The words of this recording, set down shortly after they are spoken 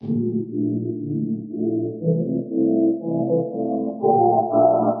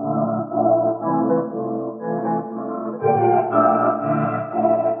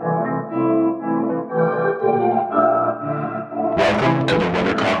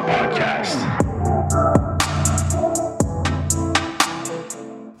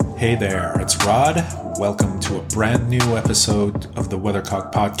Hey there, it's Rod. Welcome to a brand new episode of the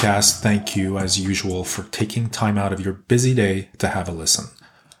Weathercock Podcast. Thank you, as usual, for taking time out of your busy day to have a listen.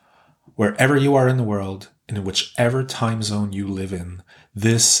 Wherever you are in the world, in whichever time zone you live in,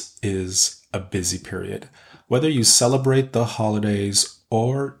 this is a busy period. Whether you celebrate the holidays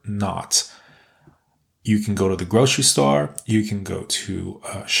or not, you can go to the grocery store, you can go to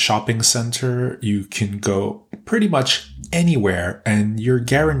a shopping center, you can go pretty much anywhere, and you're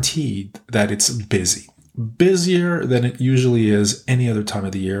guaranteed that it's busy. Busier than it usually is any other time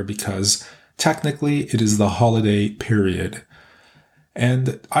of the year because technically it is the holiday period.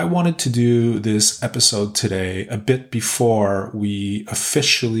 And I wanted to do this episode today a bit before we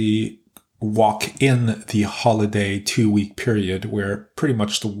officially walk in the holiday 2-week period where pretty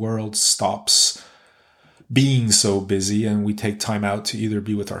much the world stops being so busy and we take time out to either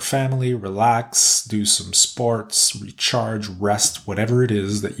be with our family, relax, do some sports, recharge, rest, whatever it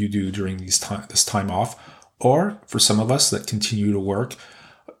is that you do during this time off. Or for some of us that continue to work,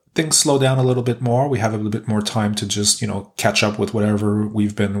 things slow down a little bit more. We have a little bit more time to just, catch up with whatever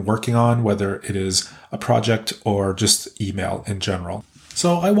we've been working on, whether it is a project or just email in general.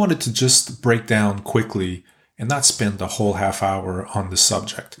 So I wanted to just break down quickly and not spend the whole half hour on the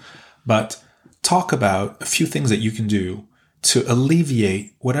subject, but talk about a few things that you can do to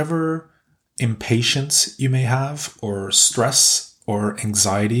alleviate whatever impatience you may have or stress or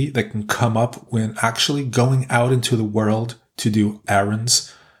anxiety that can come up when actually going out into the world to do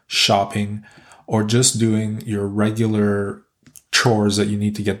errands, shopping, or just doing your regular chores that you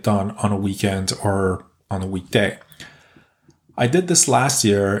need to get done on a weekend or on a weekday. I did this last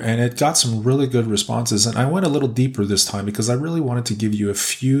year and it got some really good responses, and I went a little deeper this time because I really wanted to give you a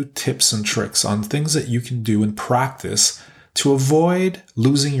few tips and tricks on things that you can do in practice to avoid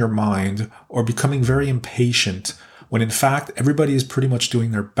losing your mind or becoming very impatient when in fact everybody is pretty much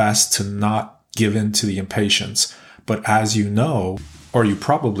doing their best to not give in to the impatience. But as you know, or you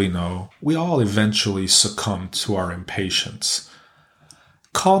probably know, we all eventually succumb to our impatience.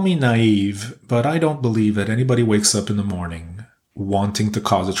 Call me naive, but I don't believe that anybody wakes up in the morning wanting to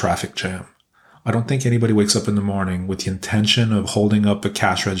cause a traffic jam. I don't think anybody wakes up in the morning with the intention of holding up a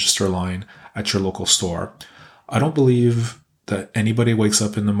cash register line at your local store. I don't believe that anybody wakes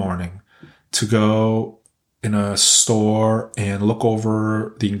up in the morning to go in a store and look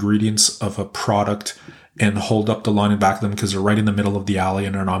over the ingredients of a product and hold up the line in back of them because they're right in the middle of the alley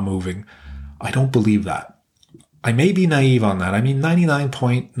and they're not moving. I don't believe that. I may be naive on that. I mean,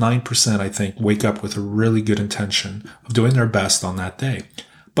 99.9%, I think, wake up with a really good intention of doing their best on that day.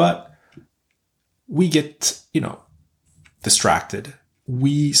 But we get, distracted.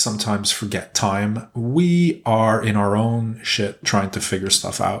 We sometimes forget time. We are in our own shit trying to figure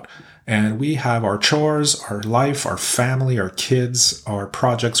stuff out. And we have our chores, our life, our family, our kids, our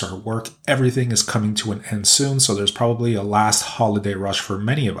projects, our work. Everything is coming to an end soon. So there's probably a last holiday rush for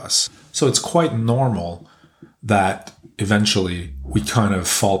many of us. So it's quite normal that eventually we kind of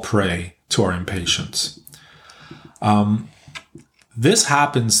fall prey to our impatience. This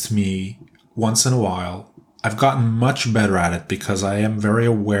happens to me once in a while. I've gotten much better at it because I am very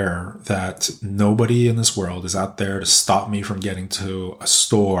aware that nobody in this world is out there to stop me from getting to a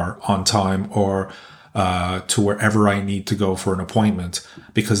store on time or to wherever I need to go for an appointment,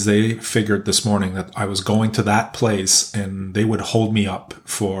 because they figured this morning that I was going to that place and they would hold me up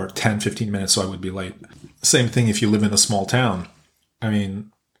for 10, 15 minutes so I would be late. Same thing if you live in a small town. I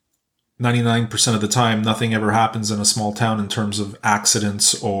mean, 99% of the time, nothing ever happens in a small town in terms of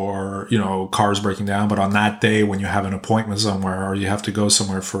accidents or, cars breaking down. But on that day when you have an appointment somewhere or you have to go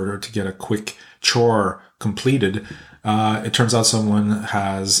somewhere to get a quick chore completed, it turns out someone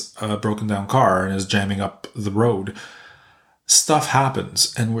has a broken down car and is jamming up the road. Stuff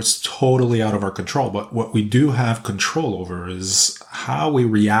happens and it's totally out of our control. But what we do have control over is how we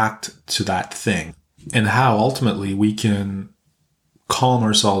react to that thing and how ultimately we can calm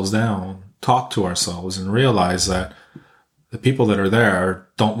ourselves down, talk to ourselves, and realize that the people that are there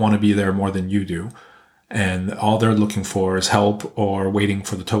don't want to be there more than you do. And all they're looking for is help or waiting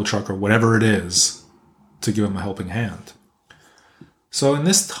for the tow truck or whatever it is to give them a helping hand. So in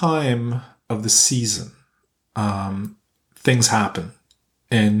this time of the season, things happen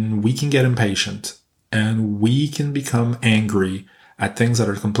and we can get impatient and we can become angry at things that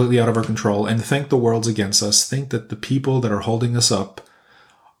are completely out of our control and think the world's against us, think that the people that are holding us up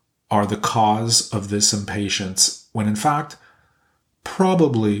are the cause of this impatience, when in fact,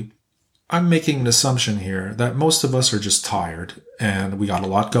 probably, I'm making an assumption here that most of us are just tired and we got a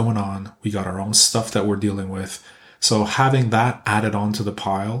lot going on. We got our own stuff that we're dealing with. So having that added onto the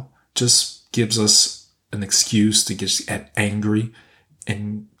pile just gives us an excuse to get angry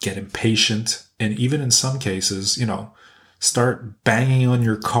and get impatient. And even in some cases, start banging on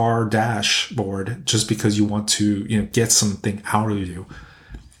your car dashboard just because you want to, get something out of you.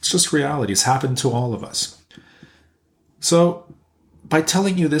 It's just reality. It's happened to all of us. So by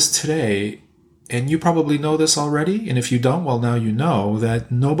telling you this today, and you probably know this already, and if you don't, well, now you know that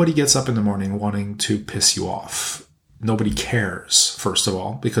nobody gets up in the morning wanting to piss you off. Nobody cares, first of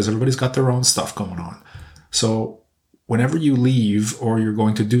all, because everybody's got their own stuff going on. So whenever you leave or you're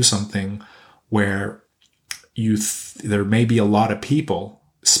going to do something where there may be a lot of people,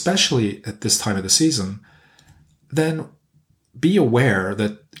 especially at this time of the season, then be aware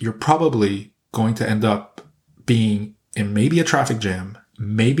that you're probably going to end up being in maybe a traffic jam.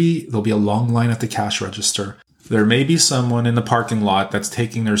 Maybe there'll be a long line at the cash register. There may be someone in the parking lot that's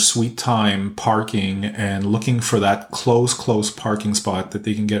taking their sweet time parking and looking for that close parking spot that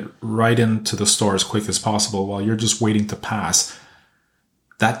they can get right into the store as quick as possible while you're just waiting to pass.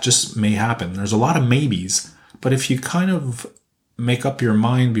 That just may happen. There's a lot of maybes, but if you kind of make up your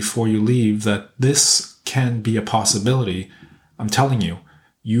mind before you leave that this can be a possibility, I'm telling you,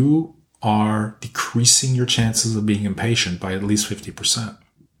 you are decreasing your chances of being impatient by at least 50%.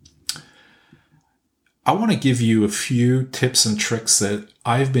 I want to give you a few tips and tricks that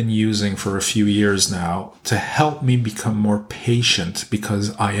I've been using for a few years now to help me become more patient,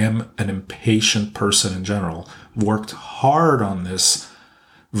 because I am an impatient person in general. Worked hard on this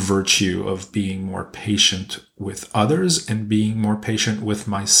virtue of being more patient with others and being more patient with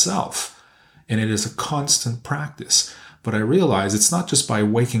myself. And it is a constant practice. But I realize it's not just by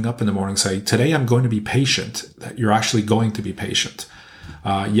waking up in the morning saying, today I'm going to be patient, that you're actually going to be patient.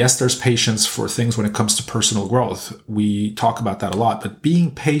 Yes, there's patience for things when it comes to personal growth. We talk about that a lot, but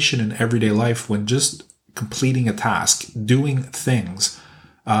being patient in everyday life when just completing a task, doing things,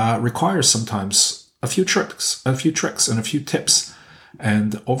 requires sometimes a few tricks and a few tips.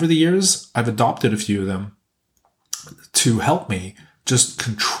 And over the years, I've adopted a few of them to help me just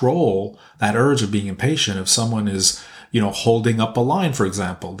control that urge of being impatient. If someone is holding up a line, for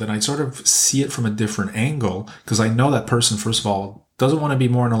example, then I sort of see it from a different angle, because I know that person, first of all, doesn't want to be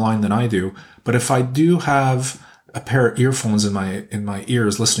more in a line than I do. But if I do have a pair of earphones in my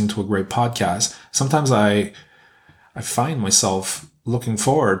ears listening to a great podcast, sometimes I find myself looking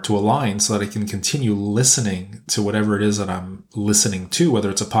forward to a line so that I can continue listening to whatever it is that I'm listening to,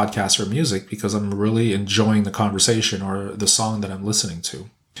 whether it's a podcast or music, because I'm really enjoying the conversation or the song that I'm listening to.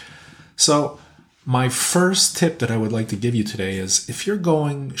 So my first tip that I would like to give you today is, if you're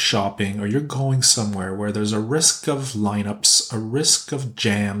going shopping or you're going somewhere where there's a risk of lineups, a risk of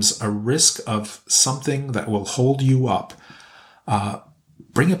jams, a risk of something that will hold you up,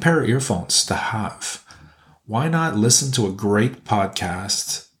 bring a pair of earphones to have. Why not listen to a great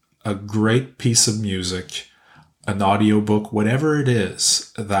podcast, a great piece of music, an audiobook, whatever it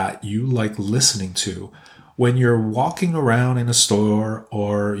is that you like listening to when you're walking around in a store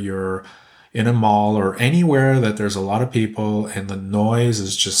or you're in a mall or anywhere that there's a lot of people and the noise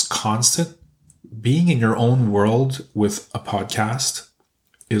is just constant. Being in your own world with a podcast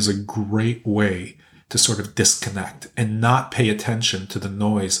is a great way to sort of disconnect and not pay attention to the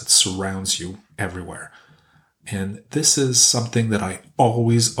noise that surrounds you everywhere. And this is something that I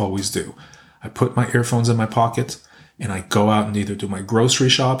always do. I put my earphones in my pocket and I go out and either do my grocery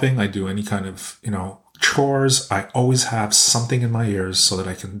shopping, I do any kind of, chores. I always have something in my ears so that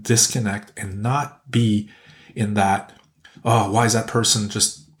I can disconnect and not be in that, why is that person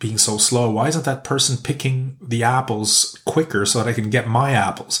just being so slow? Why isn't that person picking the apples quicker so that I can get my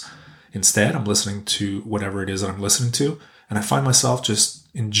apples? Instead, I'm listening to whatever it is that I'm listening to, and I find myself just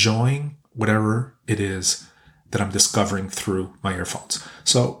enjoying whatever it is that I'm discovering through my earphones.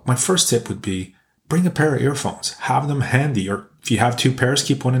 So my first tip would be, bring a pair of earphones, have them handy, or if you have two pairs,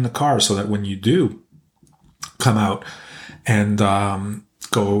 keep one in the car so that when you do come out and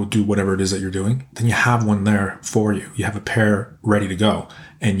go do whatever it is that you're doing, then you have one there for you. You have a pair ready to go,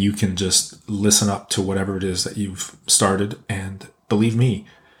 and you can just listen up to whatever it is that you've started. And believe me,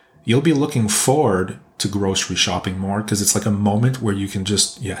 you'll be looking forward to grocery shopping more, because it's like a moment where you can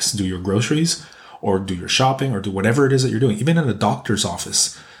just, do your groceries or do your shopping or do whatever it is that you're doing. Even in a doctor's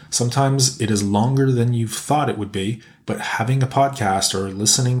office, sometimes it is longer than you've thought it would be, but having a podcast or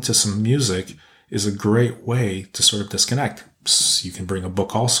listening to some music is a great way to sort of disconnect. So you can bring a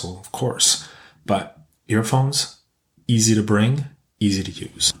book also, of course, but earphones, easy to bring, easy to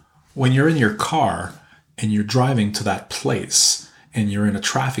use. When you're in your car and you're driving to that place and you're in a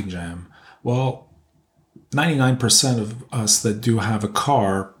traffic jam, well, 99% of us that do have a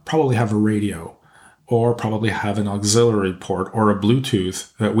car probably have a radio or probably have an auxiliary port or a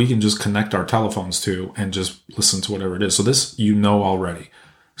Bluetooth that we can just connect our telephones to and just listen to whatever it is. So this, already.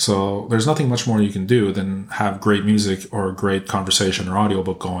 So there's nothing much more you can do than have great music or a great conversation or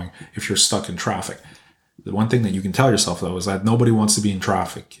audiobook going if you're stuck in traffic. The one thing that you can tell yourself, though, is that nobody wants to be in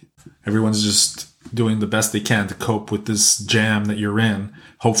traffic. Everyone's just doing the best they can to cope with this jam that you're in.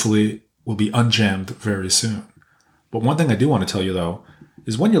 Hopefully, will be unjammed very soon. But one thing I do want to tell you, though,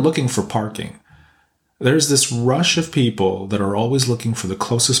 is when you're looking for parking, there's this rush of people that are always looking for the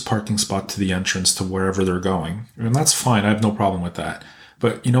closest parking spot to the entrance to wherever they're going. And that's fine. I have no problem with that.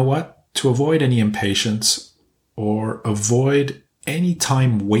 But you know what? To avoid any impatience or avoid any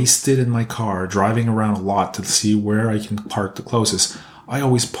time wasted in my car driving around a lot to see where I can park the closest, I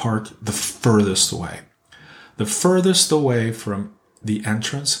always park the furthest away. The furthest away from the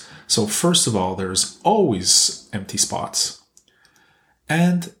entrance. So first of all, there's always empty spots.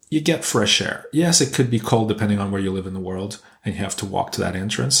 And you get fresh air. Yes, it could be cold depending on where you live in the world and you have to walk to that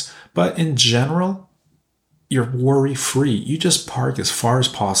entrance. But in general, you're worry-free. You just park as far as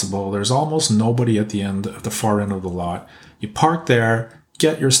possible. There's almost nobody at the far end of the lot. You park there,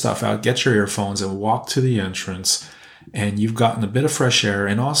 get your stuff out, get your earphones, and walk to the entrance. And you've gotten a bit of fresh air.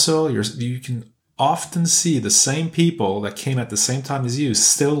 And also, you can often see the same people that came at the same time as you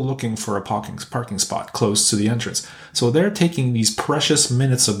still looking for a parking spot close to the entrance. So they're taking these precious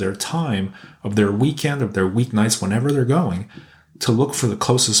minutes of their time, of their weekend, of their weeknights, whenever they're going, to look for the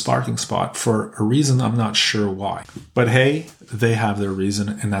closest parking spot for a reason I'm not sure why. But hey, they have their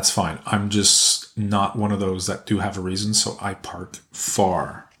reason, and that's fine. I'm just not one of those that do have a reason, so I park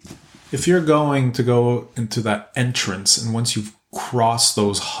far. If you're going to go into that entrance, and once you've crossed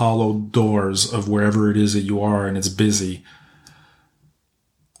those hollow doors of wherever it is that you are and it's busy,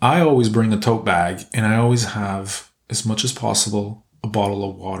 I always bring a tote bag, and I always have, as much as possible, a bottle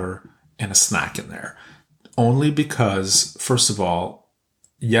of water and a snack in there. Only because, first of all,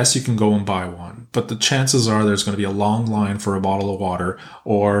 yes, you can go and buy one, but the chances are there's going to be a long line for a bottle of water,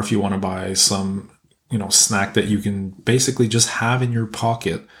 or if you want to buy some, snack that you can basically just have in your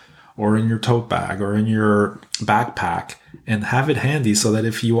pocket or in your tote bag or in your backpack and have it handy so that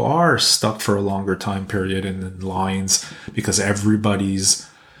if you are stuck for a longer time period in lines because everybody's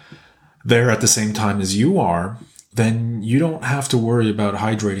there at the same time as you are, then you don't have to worry about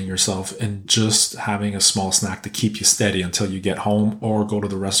hydrating yourself and just having a small snack to keep you steady until you get home or go to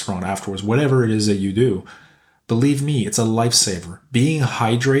the restaurant afterwards, whatever it is that you do. Believe me, it's a lifesaver. Being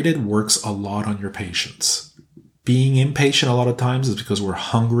hydrated works a lot on your patience. Being impatient a lot of times is because we're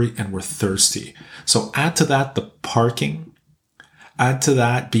hungry and we're thirsty. So add to that the parking, add to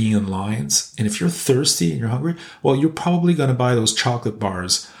that being in lines. And if you're thirsty and you're hungry, well, you're probably going to buy those chocolate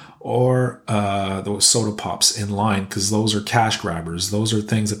bars or those soda pops in line because those are cash grabbers. Those are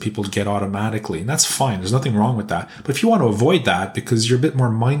things that people get automatically. And that's fine. There's nothing wrong with that. But if you want to avoid that because you're a bit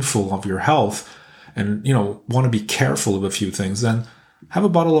more mindful of your health and, want to be careful of a few things, then have a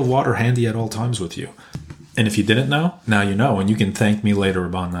bottle of water handy at all times with you. And if you didn't know, now you know, and you can thank me later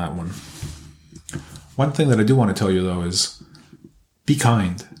on that one. One thing that I do want to tell you, though, is be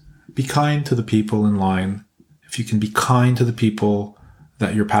kind. Be kind to the people in line. If you can be kind to the people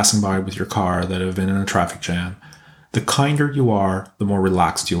that you're passing by with your car that have been in a traffic jam, the kinder you are, the more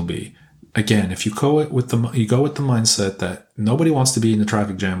relaxed you'll be. Again, if you go with the mindset that nobody wants to be in the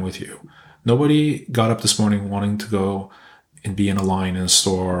traffic jam with you. Nobody got up this morning wanting to go and be in a line in a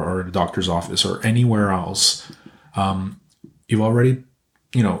store or a doctor's office or anywhere else. You've already,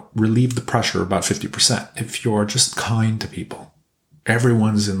 relieved the pressure about 50%. If you're just kind to people,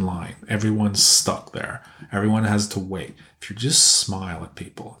 everyone's in line. Everyone's stuck there. Everyone has to wait. If you just smile at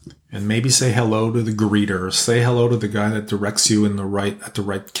people and maybe say hello to the greeter, say hello to the guy that directs you at the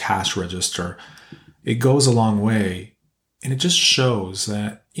right cash register, it goes a long way. And it just shows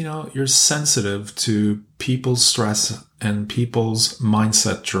that, you're sensitive to people's stress and people's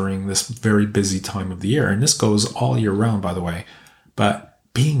mindset during this very busy time of the year. And this goes all year round, by the way. But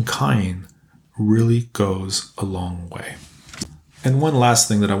being kind really goes a long way. And one last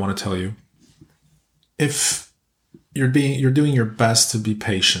thing that I want to tell you. If you're doing your best to be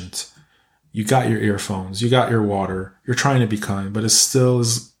patient, you got your earphones, you got your water, you're trying to be kind, but it still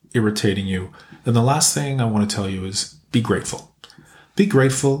is irritating you, then the last thing I want to tell you is be grateful. Be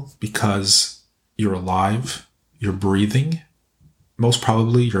grateful because you're alive, you're breathing, most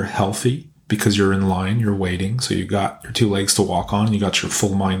probably you're healthy because you're in line, you're waiting, so you got your two legs to walk on, you got your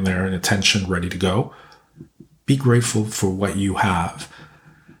full mind there and attention ready to go. Be grateful for what you have.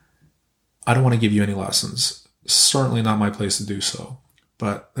 I don't want to give you any lessons. Certainly not my place to do so.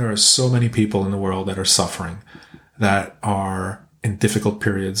 But there are so many people in the world that are suffering, that are in difficult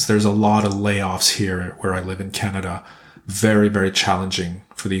periods. There's a lot of layoffs here where I live in Canada. Very, very challenging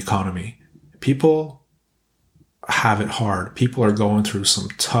for the economy. People have it hard. People are going through some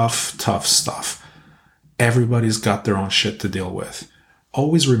tough stuff. Everybody's got their own shit to deal with.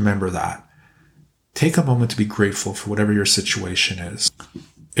 Always remember that. Take a moment to be grateful for whatever your situation is.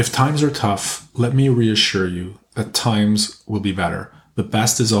 If times are tough, let me reassure you that times will be better. The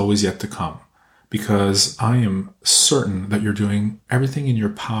best is always yet to come, because I am certain that you're doing everything in your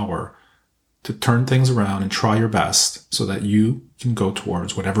power to turn things around and try your best so that you can go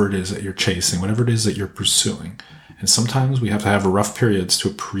towards whatever it is that you're chasing, whatever it is that you're pursuing. And sometimes we have to have rough periods to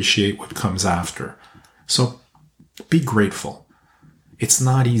appreciate what comes after. So be grateful. It's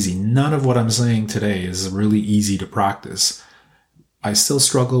not easy. None of what I'm saying today is really easy to practice. I still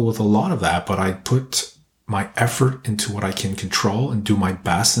struggle with a lot of that, but I put my effort into what I can control and do my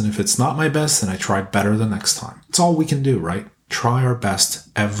best. And if it's not my best, then I try better the next time. It's all we can do, right? Try our best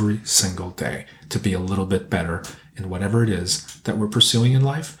every single day to be a little bit better in whatever it is that we're pursuing in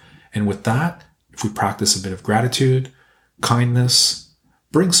life. And with that, if we practice a bit of gratitude, kindness,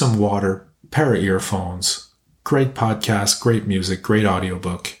 bring some water, pair of earphones, great podcast, great music, great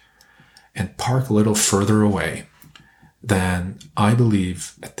audiobook, and park a little further away, then I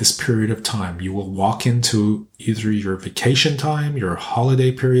believe at this period of time, you will walk into either your vacation time, your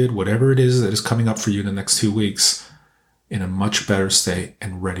holiday period, whatever it is that is coming up for you in the next 2 weeks, in a much better state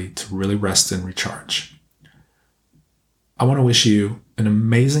and ready to really rest and recharge. I want to wish you an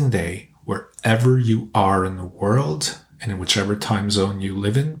amazing day wherever you are in the world and in whichever time zone you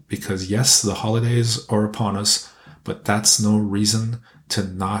live in, because yes, the holidays are upon us, but that's no reason to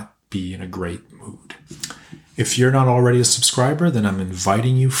not be in a great mood. If you're not already a subscriber, then I'm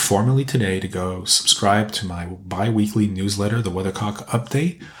inviting you formally today to go subscribe to my bi-weekly newsletter, The Weathercock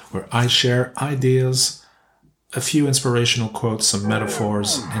Update, where I share ideas, a few inspirational quotes, some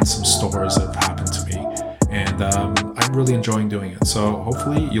metaphors, and some stories that have happened to me. And I'm really enjoying doing it. So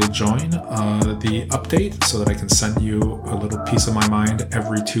hopefully you'll join the update so that I can send you a little piece of my mind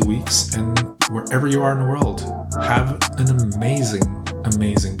every 2 weeks. And wherever you are in the world, have an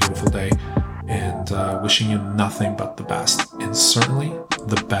amazing, beautiful day. And wishing you nothing but the best. And certainly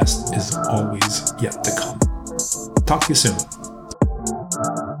the best is always yet to come. Talk to you soon.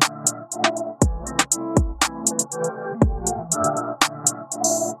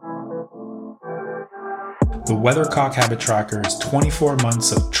 The Weathercock Habit Tracker is 24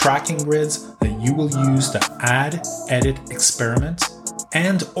 months of tracking grids that you will use to add, edit, experiment,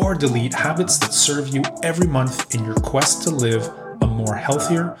 and or delete habits that serve you every month in your quest to live a more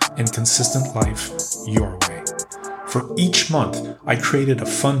healthier and consistent life your way. For each month, I created a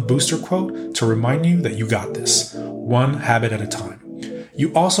fun booster quote to remind you that you got this, one habit at a time.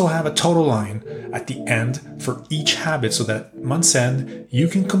 You also have a total line at the end for each habit so that at month's end, you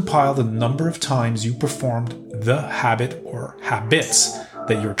can compile the number of times you performed the habit or habits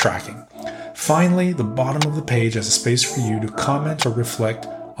that you're tracking. Finally, the bottom of the page has a space for you to comment or reflect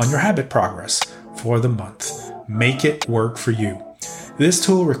on your habit progress for the month. Make it work for you. This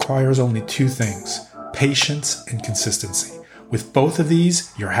tool requires only 2 things, patience and consistency. With both of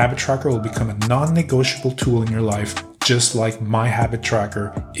these, your habit tracker will become a non-negotiable tool in your life, just like my habit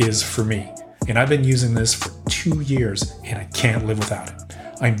tracker is for me. And I've been using this for 2 years and I can't live without it.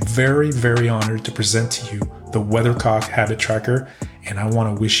 I'm very, very honored to present to you the Weathercock Habit Tracker, and I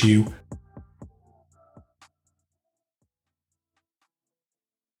want to wish you